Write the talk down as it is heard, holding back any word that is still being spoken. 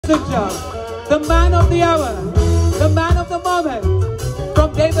messenger, the man of the hour, the man of the moment,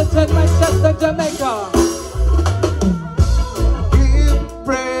 from Davidson, Manchester, Jamaica. Give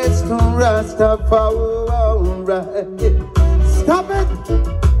praise to Rastafari. Stop it!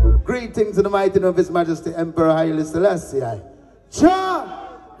 Greetings in the mighty name of His Majesty Emperor Haile Selassie. Jah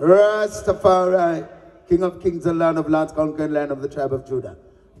Rastafari, King of Kings and Land of Lords, conquering land of the tribe of Judah.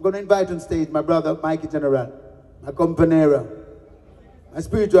 I'm going to invite on stage my brother Mikey General, my companero, my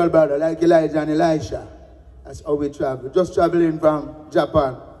spiritual brother like Elijah and Elisha. That's how we travel. Just traveling from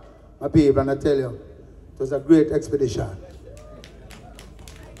Japan, my people, and I tell you, it was a great expedition.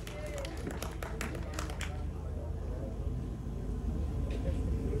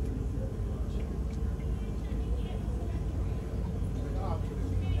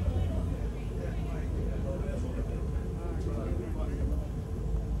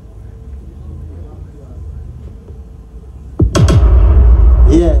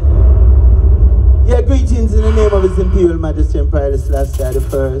 Yeah, greetings in the name of His Imperial Majesty Emperor Haile Selassie I,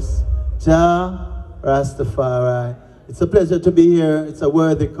 Jah Rastafari. It's a pleasure to be here. It's a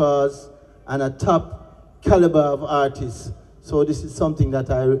worthy cause and a top caliber of artists. So this is something that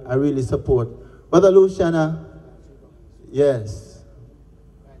I really support. Brother Luciano, yes.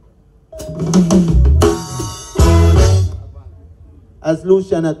 As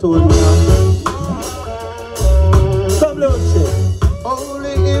Luciano told me, come Luciano.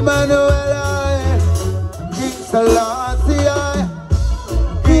 Holy Emmanuel, Selassie,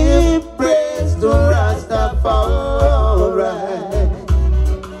 give praise to Rastafari,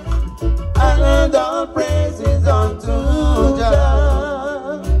 and all praises unto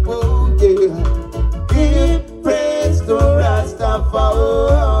Jah. Oh yeah, give praise to Rastafari,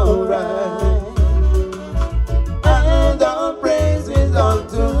 and all praises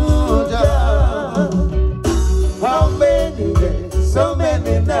unto Jah. How many days, so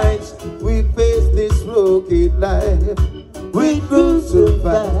many nights we face this rugged life. We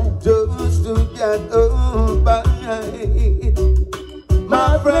crucified just to get by.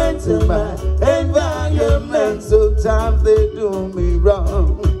 My friends and my environment, sometimes they do me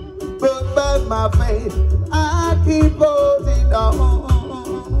wrong, but by my faith I keep holding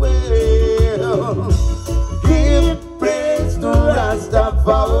on. Well, give praise to Rastafari,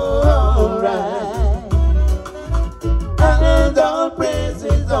 and all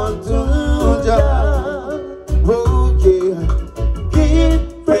praises unto Jah. Oh yeah,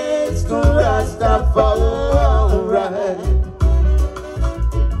 give praise to Rastafari,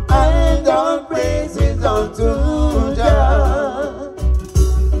 and all praises unto Jah.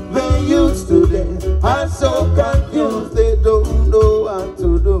 The youths today are so confused, they don't know what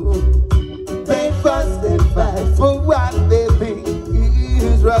to do. They fuss and fight for what they think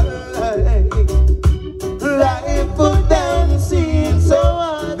is right. Life for them seems so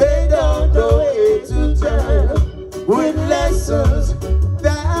hard, they don't know where to turn, with lessons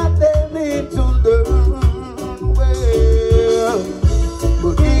that they need to learn. Well,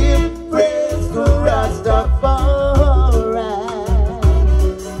 but give praise to Rastafari,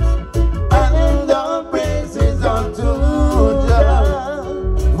 and all praises unto Jah.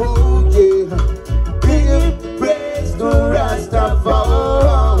 Oh yeah, give praise to Rastafari,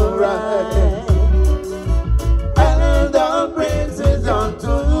 and all praises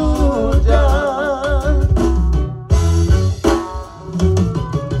unto Jah.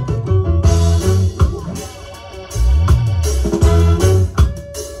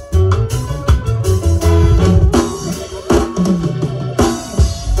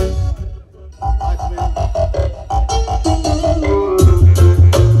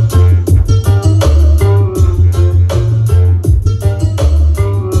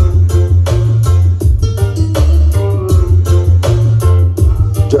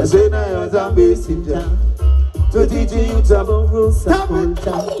 Just in I was a messenger to teach you about rules and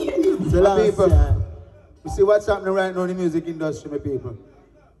culture. People, you see what's happening right now in the music industry, my people.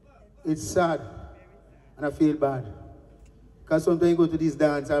 It's sad, and I feel bad. Because sometimes you go to these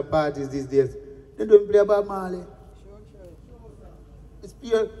dance or parties these days, they don't play about Marley. It's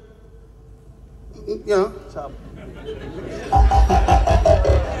pure, you know, chop.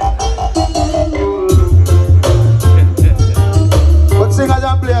 But singers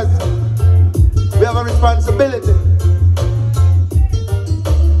and players, we have a responsibility.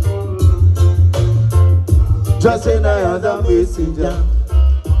 Just in I as a messenger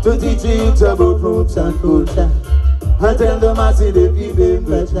to teach you about roots and culture, and tell them I see the people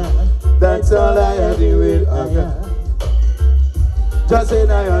better. That's all I have to with Just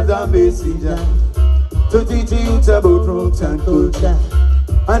in I as a messenger to teach you about roots and culture,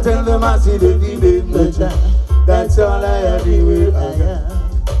 and tell them I see the people better. That's all I have to with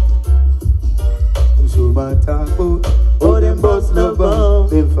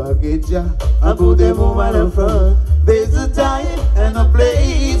forget ya and put them over the front. There's a time and a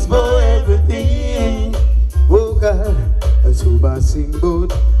place for everything. Oh God, that's who I sing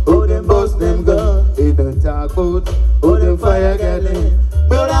boat. Oh, them bust them gun in the talk boat. Oh, them fire gathering.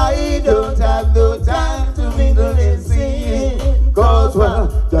 But I don't have no time to mingle and sing. Cause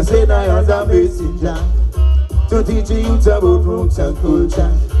what? Just say I am a messenger to teach the youth about roots and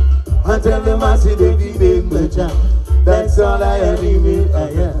culture. And tell them I see the remember Jah. That's all I am doing.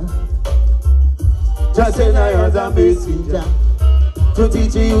 Just say I am a messenger to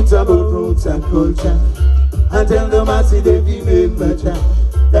teach the youth about roots and culture. And tell them I see the remember Jah.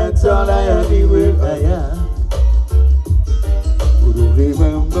 That's all I am doing.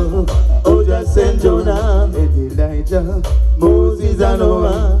 Remember, oh, just send Jonah and Elijah, Moses and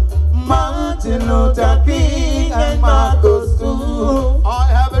Noah, Martin Luther King and Marcus too. I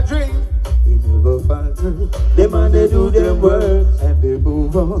have a dream. They never falter. They man they do them work and they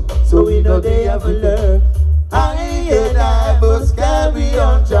move on. So we know they have learned. I and I must carry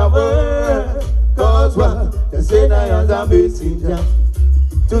on your word. Cause what? Just send I as a messenger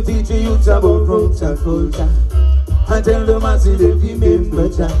to teach the youth about roots and culture. And tell them I see the remember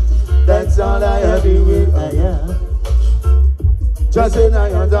Jah. That's all I have been with. Just say I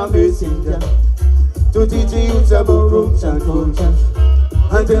am a messenger to teach the youth about roots and culture.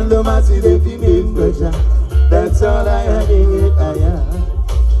 And tell them I see the remember Jah. That's all I have been with.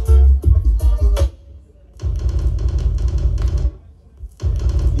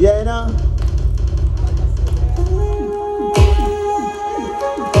 Yeah, now.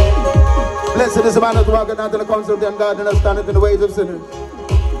 Blessed is the man that walketh not in the counsel of the ungodly, and standeth in the ways of sinners.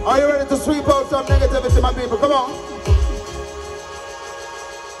 Are you ready to sweep out some negativity, my people? Come on.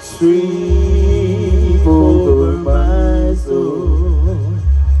 Sweep over my soul.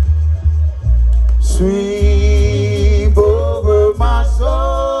 Sweep over my soul.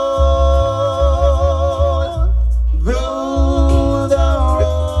 Though the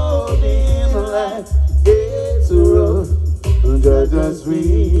road in life gets rough, just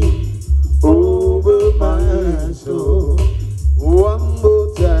sweep over my soul. One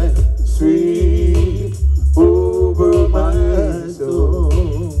more time, sweep over my soul.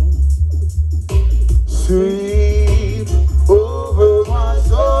 Sweep over my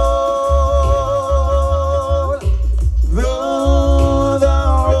soul. Though the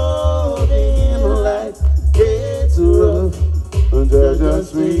road in life gets rough,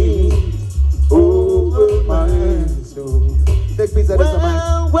 just sweep over my soul. Take peace at this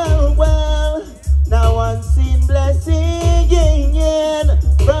time. Well, now unseen blessing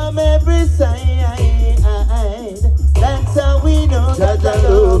from every side. That's how we know that the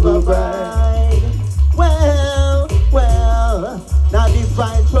love abide. Well, now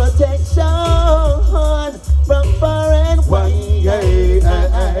divine protection from far and wide.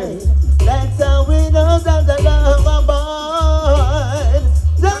 That's how we know that the love abide.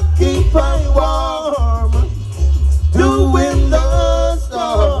 To keep I warm, doing the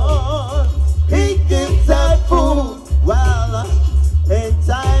storm. He gives us food. Well, in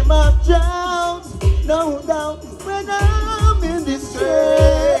time of drought, no doubt, when I'm in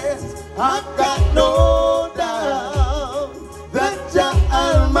distress, I've got no doubt that Jah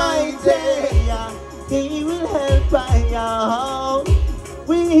Almighty, He will help I out.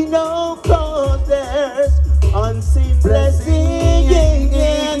 We know cause there's unseen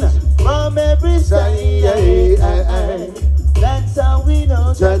blessing from every side. That's how we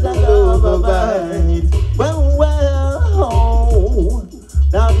know that the love abides. Well,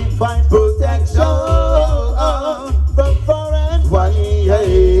 now divine protection from far and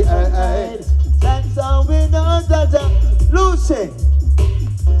wide. That's how we know that Lucy.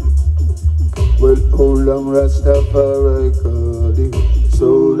 Well, how long Rastafari called you? So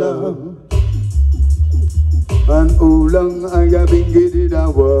long. And how long I have been getting a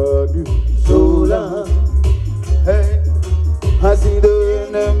word? So long. Hey, I see the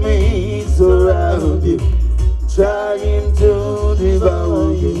enemy surround you, trying to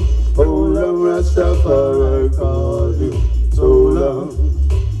devour you. How long Rastafari called you? So long.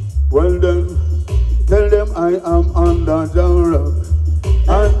 Well done. Tell them I am under the rock,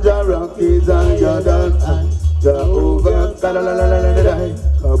 and the rock is higher than I. Jehovah, Kabbalah,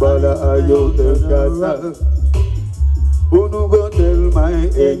 Ayotaka. Who no go tell my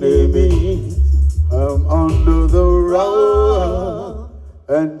enemy I'm under the rock,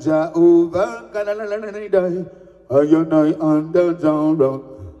 and Jehovah, are you not under the rock?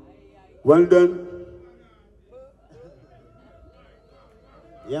 Well done.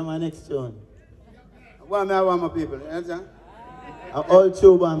 Yeah, my next tune. What I want my people, answer? All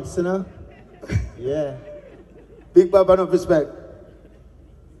two bumps, you know? Yeah. Big Papa, no respect.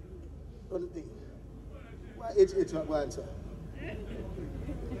 What do you think? Why it's not one, sir?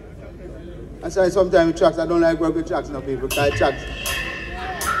 I say sometimes with tracks, I don't like work with tracks now, people, because tracks.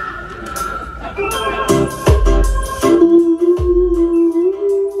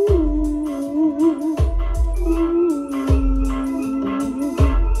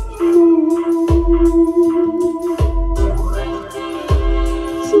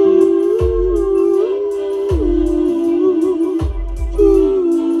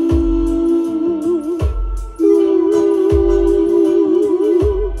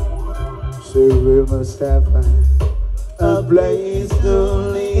 I find a place to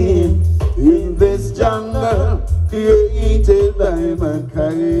live in this jungle created by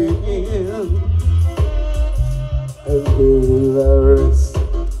mankind, and will rest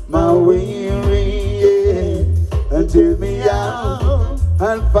my weary head until me out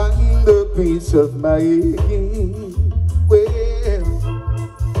and find the peace of mind. Well,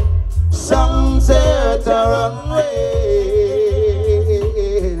 sunset are unwell.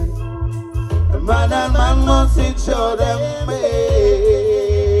 Man and man must show them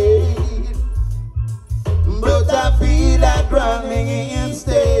made, but I feel like running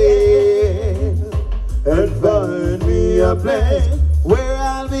instead and find me a place where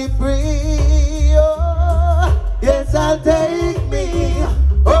I'll be free. Oh, yes, I'll take me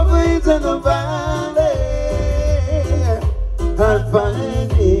over into the valley and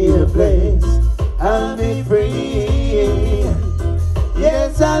find me a place I'll be free.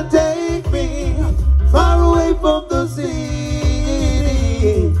 Yes, I'll take me far away from the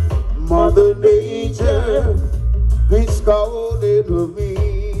city. Mother Nature is calling to me.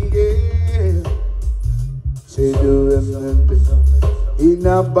 Yeah. Say do remember in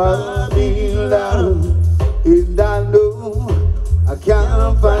a Babylon, in that no, I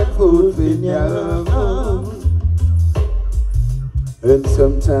can't find food for you. And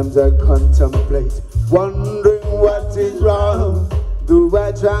sometimes I contemplate, wondering what is wrong. Do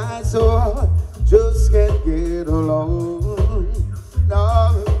I try so hard, just can't get along?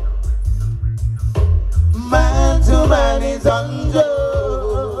 No. Man to man is unjust.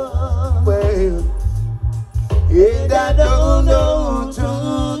 Well, and I don't know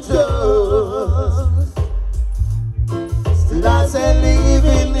to trust. Still I say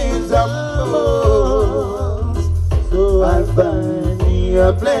living is a must. So I'll find me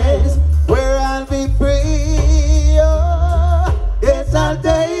a place where I'll be free. Oh, yes, I'll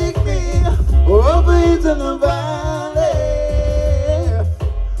take me over into the valley.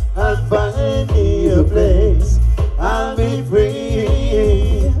 I'll find me a place, I'll be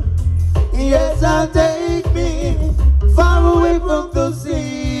free. Yes, I'll take me far away from the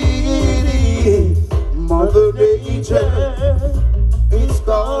city. Mother Nature is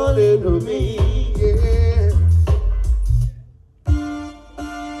calling to me. Yeah.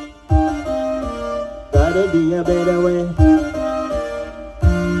 Gotta be a better way.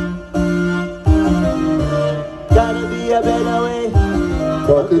 A better way.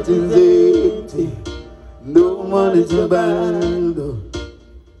 Pocket is empty, no money to buy.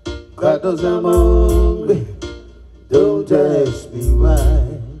 God knows I'm hungry, don't ask me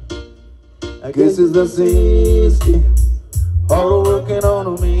why. I guess it's the system all working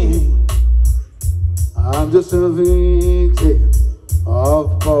on me. I'm just a victim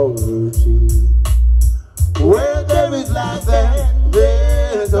of poverty. Where there is life and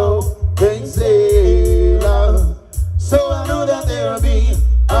there's hope, they say love. So I know that there'll be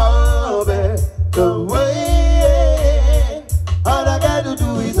a better way. All I got to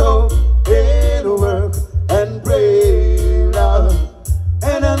do is hope and work and pray, Lord.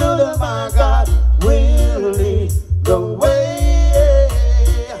 And I know that my God will lead the way.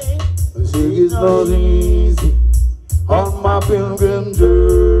 See, it's not easy on my pilgrim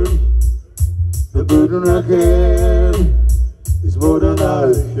journey. The burden I carry is more than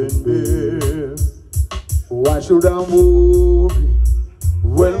I can bear. Why should I worry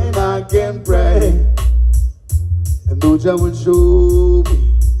when I can pray? And though Jah will show me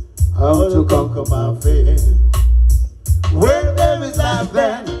how to conquer my fear. Where there is life,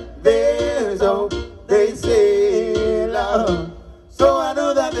 then there's hope, they say, Lord. So I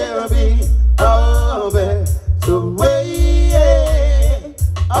know that there will be a better way.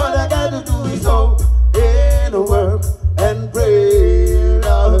 All I got to do is hope and work and pray,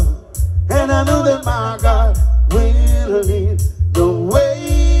 Lord. And I know that my God will lead the way.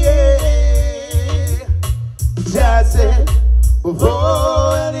 Jah said,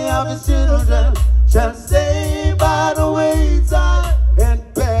 before any of his children shall stay by the wayside and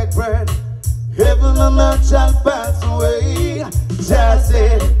beg bread, heaven and earth shall pass away. Jah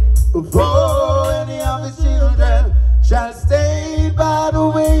said, before any of his children shall stay by the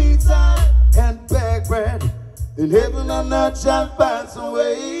wayside And heaven and earth shall pass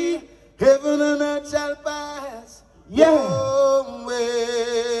away. Heaven and earth shall pass away.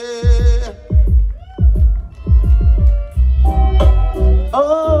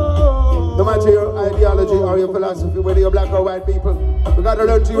 Oh. No matter your ideology or your philosophy, whether you're black or white people, we gotta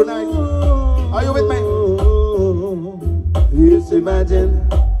learn to unite. Are you with me? Just imagine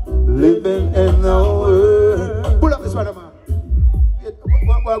living in the world. Pull up this one, man.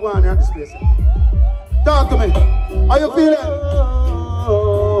 What go on here in this place? Talk to me. How you feeling?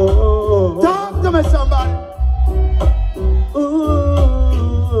 Talk to me, somebody.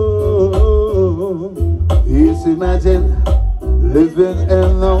 Just imagine living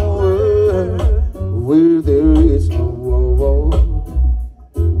in the world where there is no war.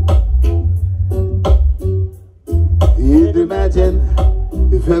 You'd imagine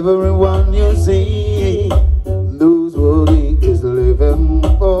if everyone you see knows what he is living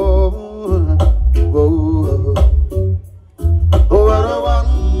for. Whoa. What a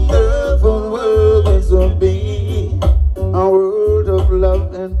wonderful world this will be, a world of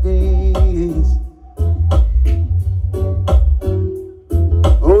love and peace.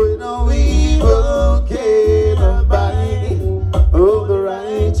 When our evil can abide, oh, the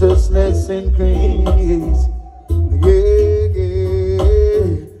righteousness increase.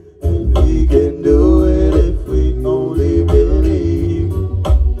 And we can do it if we only believe.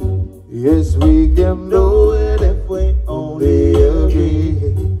 Yes, we can do it if we only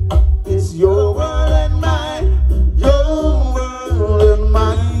agree. It's your world and mine, your world and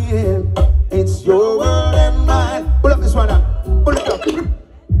mine. It's your world and mine. Pull up this one up. Pull it up.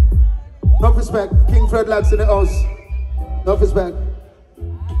 Enough respect. King Fred Locks in the house. Enough respect.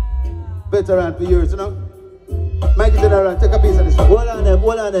 Veteran for years, you know. Mikey General, take a piece of this one. Hold on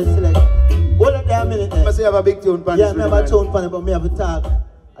there, select. Hold on there a minute there. I say you have a big tune, pan. Yeah, I have a tune, pan, but me have a talk.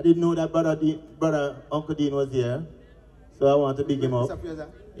 I didn't know that brother Uncle Dean was here. So I want to big him up.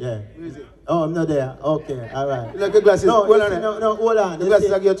 Yeah. Where is it? Oh, I'm not there. Okay, all right. Look at glasses. No, hold on. no, hold on. The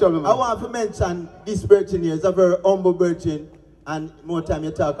glasses are your trouble, man. I want to mention this virgin here. It's a very humble virgin. And more time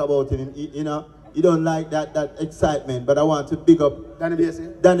you talk about him, you know, you don't like that excitement. But I want to big up Danny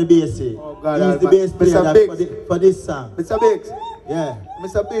Basie. Danny Basie. Oh, God. He's the bass player for this song. Mr. Biggs. Yeah.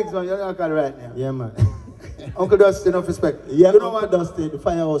 Mr. Biggs, man, you're not call right now. Yeah, man. Uncle Dusty, enough respect. Yeah, you know Uncle what? Dusty, the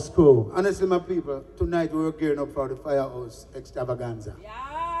Firehouse Crew. Honestly, my people, tonight we're gearing up for the Firehouse extravaganza.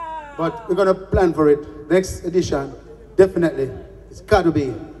 Yeah. But we're going to plan for it. Next edition, definitely, it's got to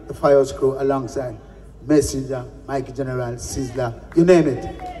be the Firehouse Crew alongside Messenger, Mikey General, Sizzler, you name it.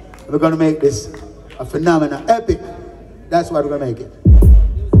 We're going to make this a phenomenal, epic. That's what we're going to make it.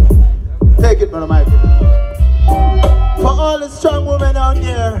 Take it, brother Mikey. For all the strong women out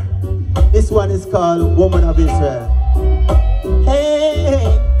there, this one is called Woman of Israel. Hey,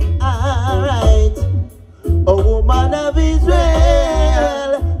 alright. A woman of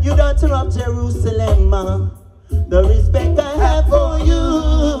Israel, you don't tear up Jerusalem. The respect I have for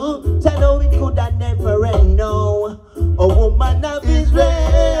you, I know it could have never end, no. A woman of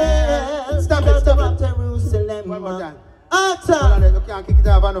Israel, Stop you it, don't stop tear up it. Jerusalem. One more time. Answer. You can't kick it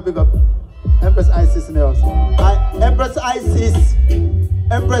off, I know, big up. Empress Isis in the house. Empress Isis,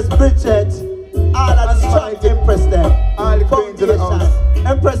 Empress Bridget, all of the strong Empress them. All the queens in the house.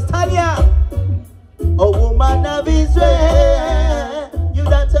 Empress Talia, a woman of Israel, you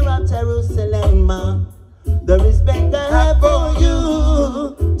don't tear up Jerusalem. The respect I have for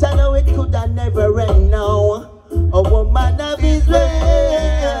you, I know it could have never end now. A woman of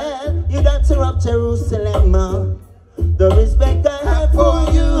Israel, you don't tear up Jerusalem. The respect I have for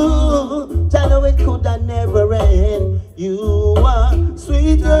you, I know it could have never end. You are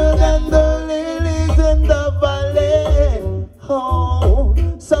sweeter than the lilies in the valley, oh,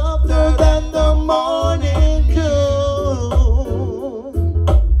 softer than the morning dew.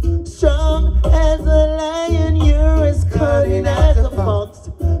 Strong as a lion, you're as cunning as a fox,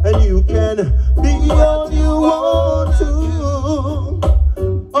 and you can be all you want to.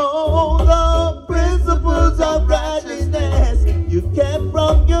 All the principles of righteousness you kept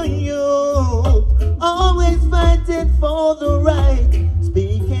from your youth, always fighting for the right,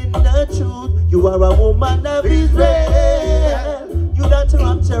 speaking the truth. You are a woman of Israel, you don't tear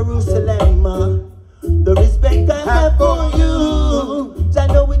up Jerusalem. The respect I have for you, I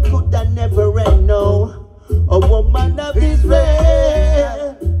know it could have never end, no. A woman of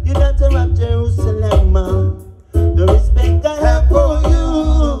Israel, you don't tear up Jerusalem. The respect I have for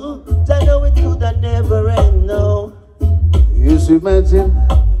you, I know it could have never end, no. Just imagine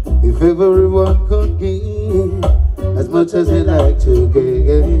if everyone could give as much as they like to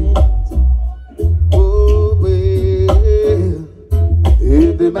get. Oh,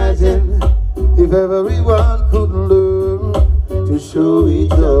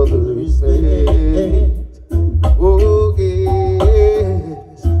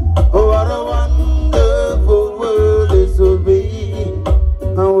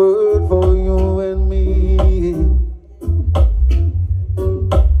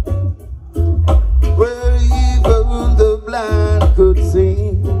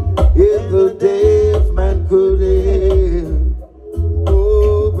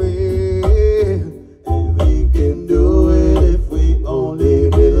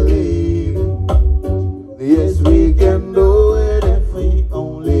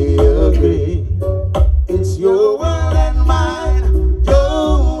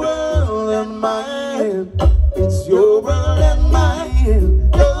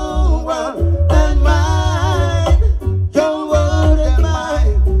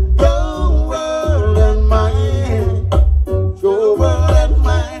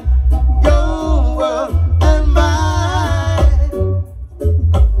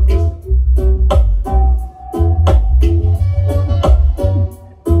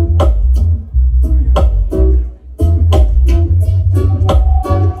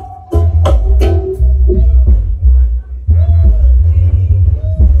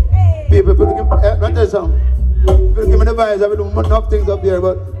 enough things up here,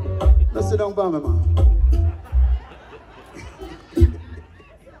 but let's sit down for me, man.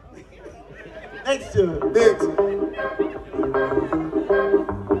 Next to it. Next.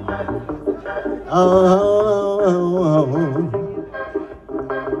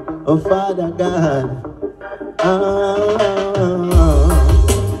 Oh, Father God.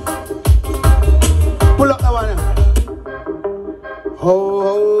 Pull up that one.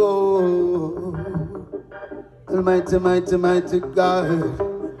 Oh, Almighty, mighty, mighty God.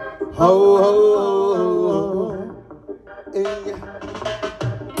 Oh, yeah.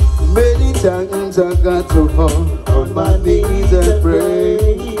 Many times I got to fall on my knees and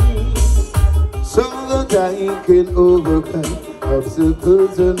pray, so that I can overcome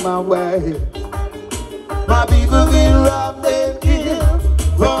obstacles in my way. My people been robbed and killed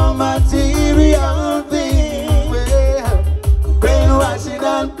for material things. Well, brainwashing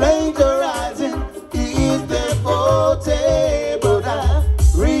and plagiarizing is their forte. But I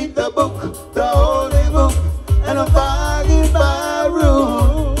read the book, the holy book, and I'm bargain by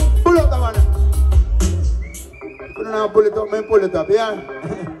rule. Pull up that one. Put it down, pull it up, man, pull it up, yeah?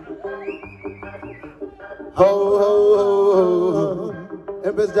 Ho, ho, ho, ho.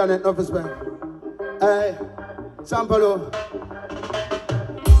 Empress Janet, no respect. Hey, Sampalo.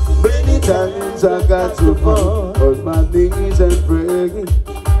 Many times I got to fall on my knees and pray,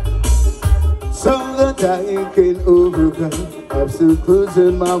 so that I can overcome obstacles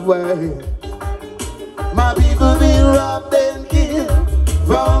in my way. My people been robbed and killed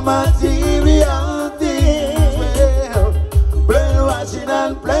for material things. Well, brainwashing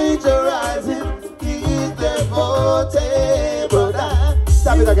and plagiarizing is their forte. But I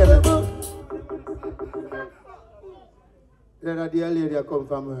stop it again. Then a dear lady I come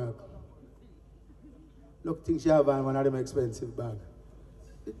from work. Look, think she have on one of them expensive bag.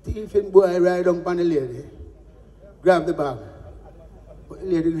 The thieving boy ride on the lady, grab the bag. But the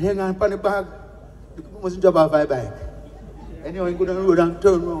lady hang on the bag, the must jump off her bike. Anyway, go down the road and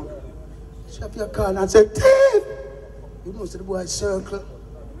turn around. She have your car and say, thief! You know, so the boy circle.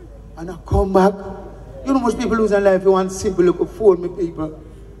 And I come back. You know, most people losing life, you want simple look of phone, me people.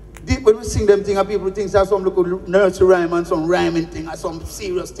 Deep when we sing them things, people think that's some little nursery rhyme and some rhyming thing and some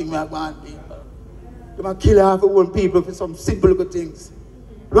serious thing we are going people. They might kill half of one people for some simple little things.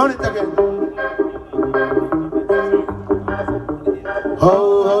 Run it again.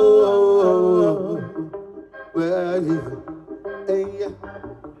 Oh, oh, oh, oh. Where are you? Hey,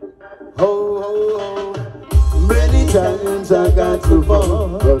 oh, oh, oh. Many times I got to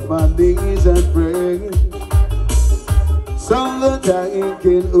fall on my knees and pray, so that I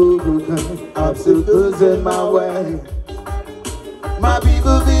can overcome obstacles in my way. My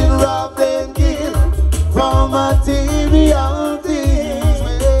people been robbed and killed for material things.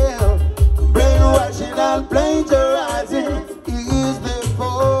 Well, brainwashing and plagiarizing is the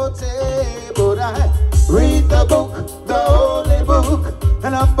forte. But I read the book, the holy book,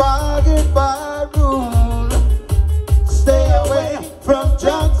 and I bargain by rule. Stay away from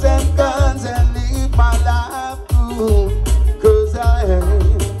drugs and guns and live my life cool.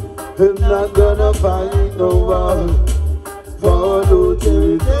 I'm not gonna fight no war for no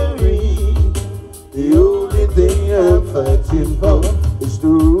territory. The only thing I'm fighting for is to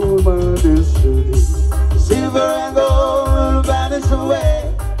rule my destiny. Silver and gold vanish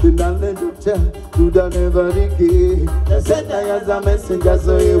away, the knowledge of Jah could never decay. They sent I as a messenger,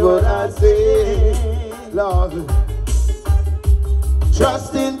 so hear what I say. Lord,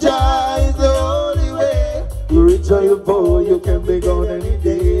 trust in Jah is the only way. You rich or you poor, you can be gone any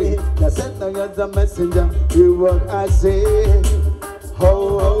day. I sent I as a messenger, hear what I say.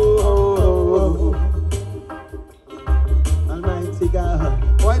 Ho, ho, ho, ho. Almighty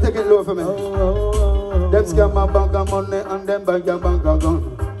God. Why take it low for me? Ho, ho, ho. Them scam my bank of money and them bank your bank of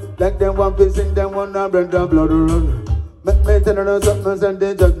gun. Like them one visit, them one and bread and blood run. Make me tell you something and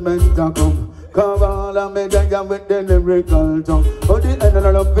the judgment to come. Come on and make them with the lyrical tongue. On the end of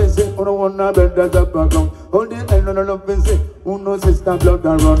the visit, who no one bread as a background. On the end of the visit, who no sister blood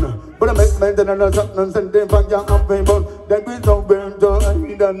and run. But I make me tell you something and them bank your happy bun. Them is no burn to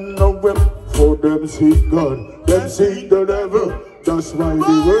hide and no whip. For them seek God, them seek the devil. That's why the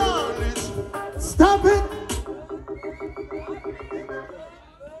world is. Stop it!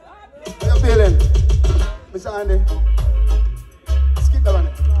 How you feeling? Mr. Andy? Skip that one.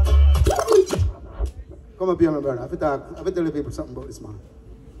 Come up here, my brother. I have to tell the people something about this man.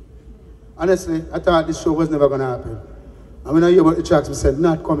 Honestly, I thought this show was never going to happen. And when I hear about the tracks, I said,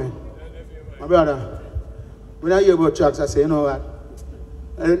 not coming. My brother, when I hear about tracks, I say, you know what?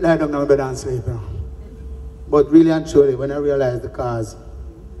 I don't lie down now in bed and sleep. You know? But really and truly, when I realized the cause,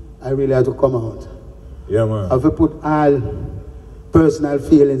 I really had to come out. Yeah, man. I have to put all personal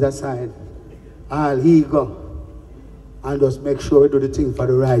feelings aside, all ego, and just make sure we do the thing for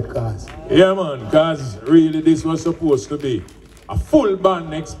the right cause. Yeah, man, because really this was supposed to be a full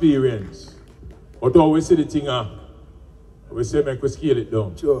band experience. But how we see the thing, we say make we scale it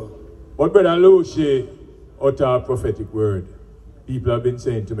down. Sure. But Brother Lucy utter a prophetic word. People have been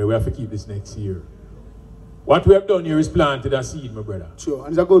saying to me, we have to keep this next year. What we have done here is planted a seed, my brother. Sure, and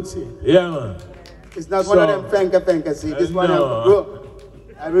it's a good seed. Yeah, man. It's not one of them fenka seeds. This one have grow.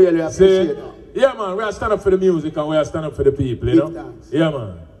 I really appreciate that. Yeah, man, we are stand up for the music and we are stand up for the people, you know? Thanks. Yeah,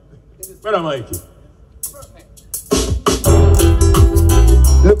 man. Brother Mikey.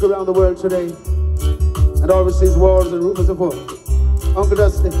 Look around the world today, and all we see is wars and rumors of war. Uncle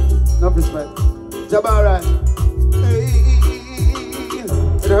Dusty, enough respect. Jabara, hey,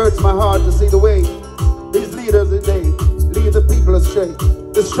 it hurts my heart to see the way these leaders today lead the people astray,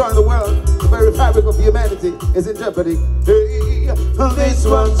 destroying the world. The very fabric of humanity is in jeopardy. Hey, this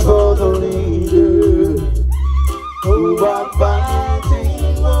one's for the leaders who are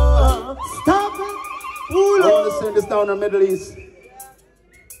fighting war. Stop it! I want to send this down in the Middle East.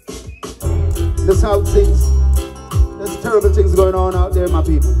 The South Seas. There's terrible things going on out there, my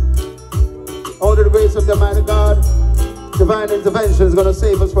people. Under the grace of the mighty God, divine intervention is going to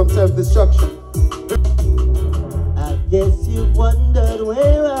save us from self-destruction. I guess you wondered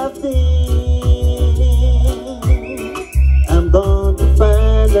where I've been. I'm going to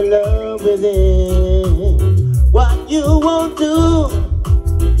find the love within. What you won't do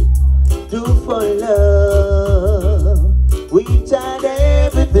for love. We tried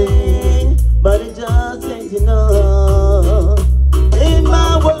everything, but it just ain't enough. In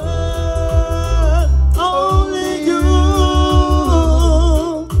my world, only you.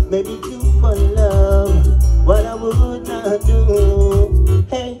 Maybe do for love what I would not do.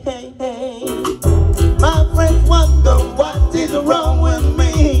 Hey, hey, hey. My friends wonder what is wrong with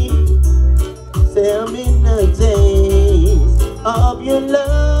me. Say I'm in the days of your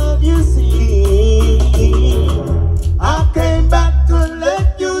love, you see. I came back to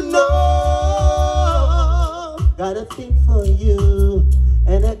let you know. Got a thing for you,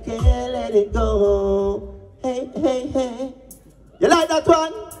 and I can't let it go. Hey, hey, hey. You like that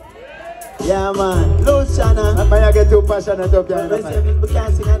one? Yeah, man. Luciano. I get too passionate up there. We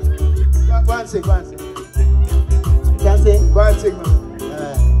can't sing it. Go and sing, go and sing. Can't sing? Go and sing,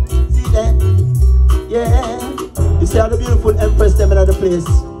 man. See that? Yeah. You see how the beautiful Empress them in the place.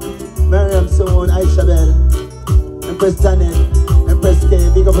 Miriam Soon, Aisha Bell, Empress Janet, Empress K,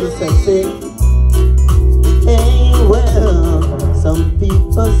 big up for the sex, sing. Hey, well, some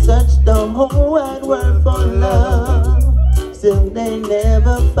people search the whole wide world for love. Still they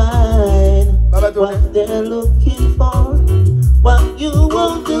never find what they're looking for. What you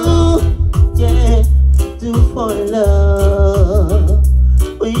won't do, yeah, do for love.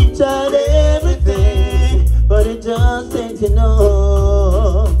 We tried everything, but it just ain't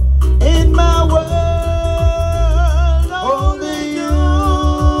enough. In my world, only you.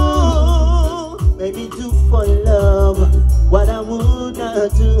 Maybe do for love what I would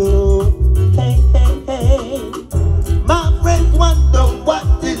not do. Hey, hey, hey. My friends wonder what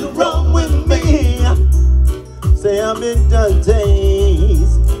is wrong with me. Say I'm in the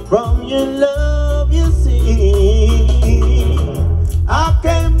days from your love, you see. I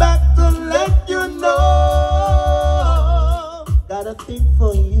came back to let you know. Got a thing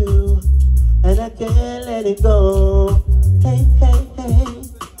for you, and I can't let it go. Hey, hey, hey.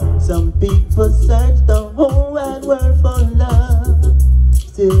 Some people search the whole wide world for love.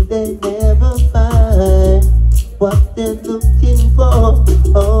 Still they never find what they're looking for.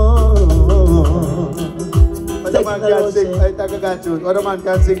 Oh. But the man can sing. I think I got you. What the man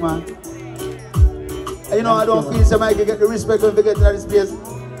can sing, man. And you know, I don't feel some I can get the respect when we get to this place.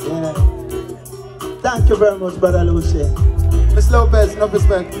 Yeah. Thank you very much, Brother Lucy. Miss Lopez, enough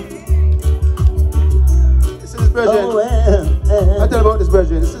respect. This is Bridget. Oh, well. I tell you about this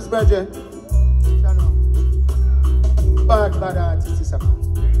Bridget. This is Bridget. Bad artist, this man.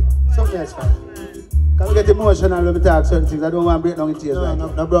 Something else, man. Can we get emotional when we talk certain things? I don't want to break down in tears. No,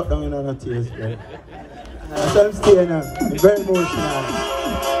 no broke down in no tears, right? So I'm staying now. I'm very emotional.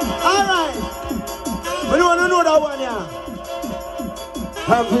 Alright! We don't want to know that one, yeah.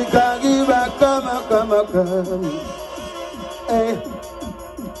 Africa, give back, come. Hey.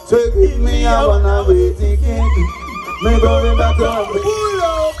 So give me a one-way ticket. Me going back to Africa.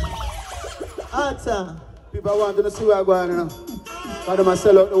 Answer. People want to see where I'm going, you know. Because they must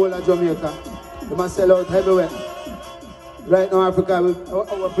sell out the whole of Jamaica. They must sell out everywhere. Right now, Africa,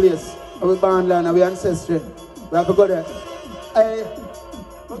 our place, our bandland, our ancestry. We have to go there. Hey,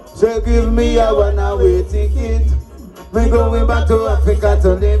 so give me a one-way ticket. Me going back to Africa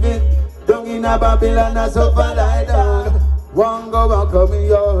to live it. Down in a Babylon I suffer like dog. One go back on me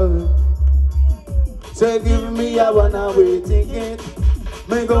yard. Say give me a one-way ticket.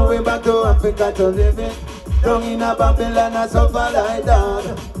 Me going back to Africa to live it. Down in a Babylon I suffer like dog.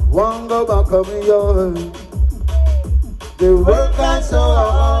 One go back on me yard. They work out so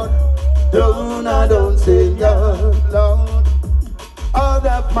hard. Don't say Lord. All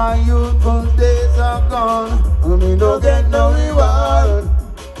of my youthful days are gone, and me no get no reward.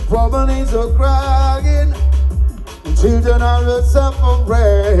 Families are crying, and children are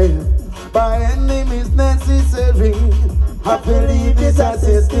suffering. By any means necessary, I believe this a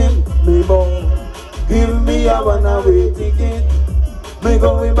system. Me boy, give me a one-way ticket. Me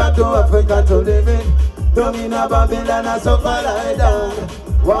going back to Africa to live it. Down in a Babylon I suffer like that.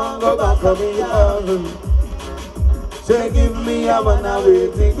 One go back from me home. Say give me a one-way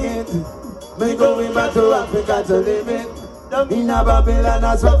ticket. Me going back to Africa to live it. Down in a Babylon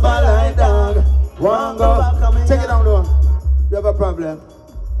I suffer like that. One go back from me. Check it out though. You have a problem.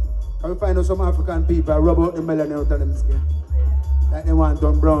 Can we find out some African people rub out the melanin out of them skin? Like they want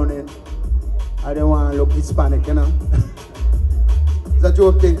done browning. Or they want to look Hispanic, you know? Is that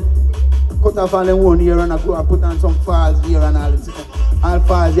your thing? Cut off all them 1 year and I go and put on some false here and all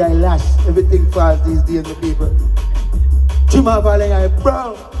false eyelash. Everything false these days, the people. Trim off all them eye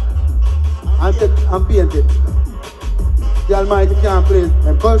brown and paint it. The Almighty can't play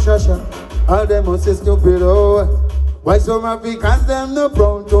them culture shot. All them must say stupid, oh. Why some Africans them no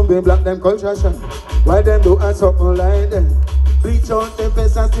brown to be black them culture shot? Why them do a something like them? Bleach out them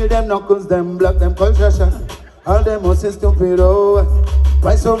face and still them knuckles them black them culture shot. All them must say stupid, oh.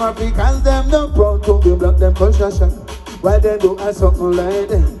 Why some Africans them no proud to be black them culture shock? Why they do a something like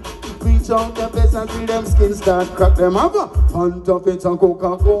them? Bleach out them face and till them skin start crack them up. Hunt up it and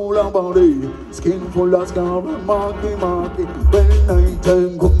Coca-Cola body. Skin full of scar and marky. When night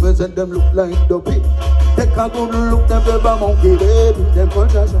time comes and them look like dopey. Take a good look them rubber monkey baby. Them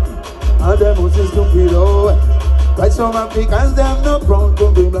culture shock. All them must be stupid, oh. Why some Africans them no proud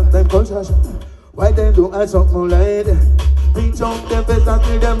to be black them culture shock? Why they do a something like that? Reach out them face and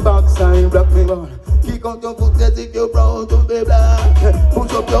till them backside black me boy. Kick out your foot as if you're proud to be black.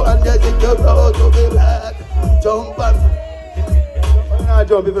 Push up your hand as if you're proud to be black. Jump up. I'm not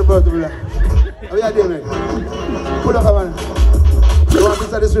jumping for proud to be black. How you doing, man? Put up a man. You want to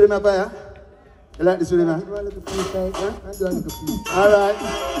start this rhythm up here? You like this rhythm, man? Alright.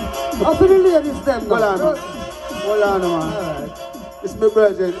 How to the ladies them now? Hold on, man. Alright. It's my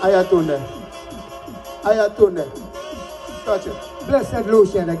brother, Ayatunde. Ayatunde. Touch it. Blessed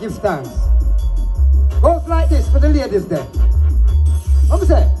Luciano, give thanks. Goes like this for the ladies there. What we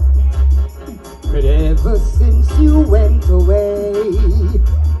say? But ever since you went away,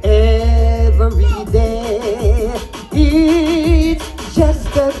 every day, it's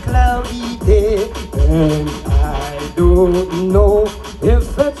just a cloudy day. And I don't know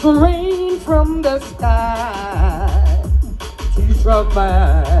if it's rain from the sky. Tears from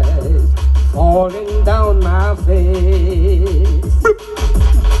my eyes falling down my face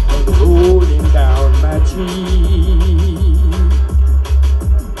and rolling down my cheek.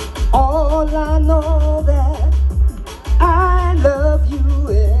 All I know that I love you,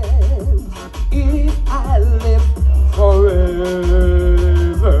 and if I live forever,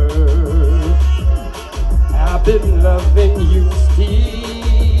 I've been loving you still.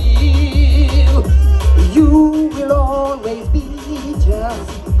 You will always be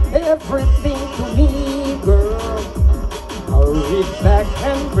just everything to me, girl. Hurry back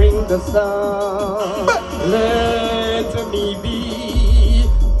and bring the sun. Let me be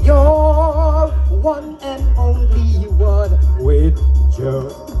your one and only one with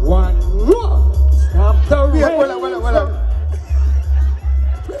just one look. Stop the rain. Well.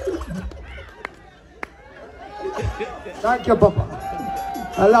 Thank you, Papa.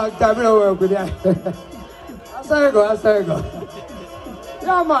 A long time I work with you. That's how you go.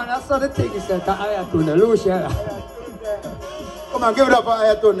 Yeah, man, that's how the thing is that I to the Luciano. Come on, give it up for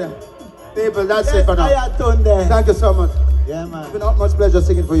Ayatunde. People, that's it for now. Ayatunde. Thank you so much. Yeah, man. It's been much pleasure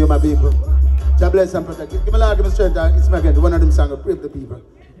singing for you, my people. God bless and protect. Give me a lot, give me strength. It's my again. One of them songs, pray for the people.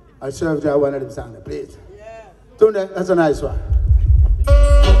 I serve you one of them songs, please. Yeah. Tunde, that's a nice one.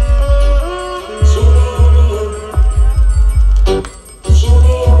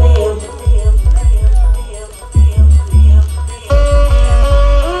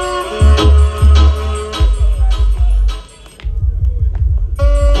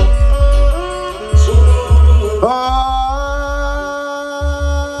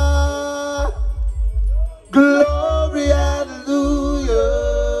 Glory, hallelujah.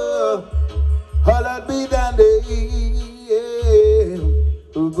 Hallowed be thy name.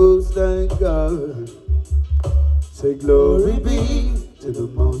 the Most High God. Say glory be to the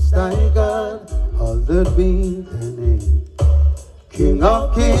Most High God, all that be their name. King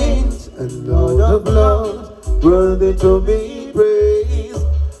of kings and Lord of lords, worthy to be praised.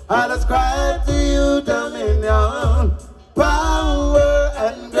 I'll ascribe to you dominion, power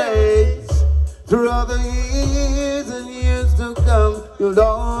and grace. Throughout the years and years to come, you'll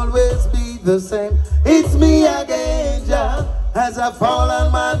always be the same. It's me again, Jah, as I fall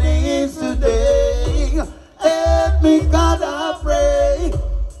on my knees today. Help me, God, I pray.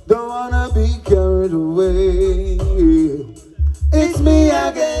 Don't wanna be carried away. It's me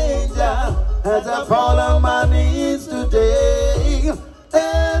again, Jah, as I fall on my knees today.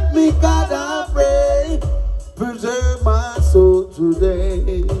 Help me, God, I pray. Preserve my soul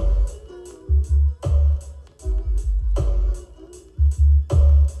today.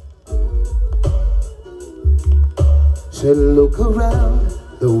 Say, look around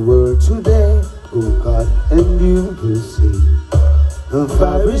the world today, oh God, and you will see the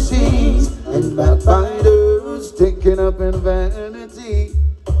Pharisees and backbiters taken up in vanity.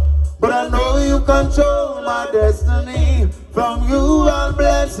 But I know you control my destiny. From you all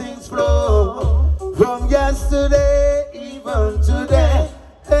blessings flow. From yesterday, even today,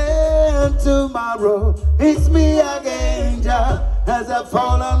 and tomorrow. It's me again, Jah, as I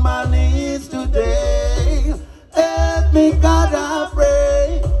fall on my knees today. Help me, God, I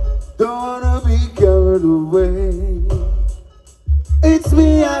pray. Don't wanna be carried away. It's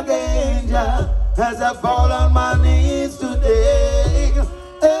me again, Jah, as I fall on my knees today.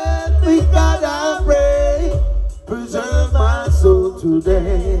 Help me, God, I pray. Preserve my soul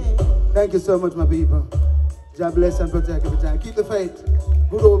today. Thank you so much, my people. God bless and protect every time. Keep the faith.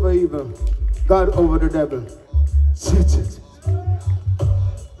 Good over evil. God over the devil.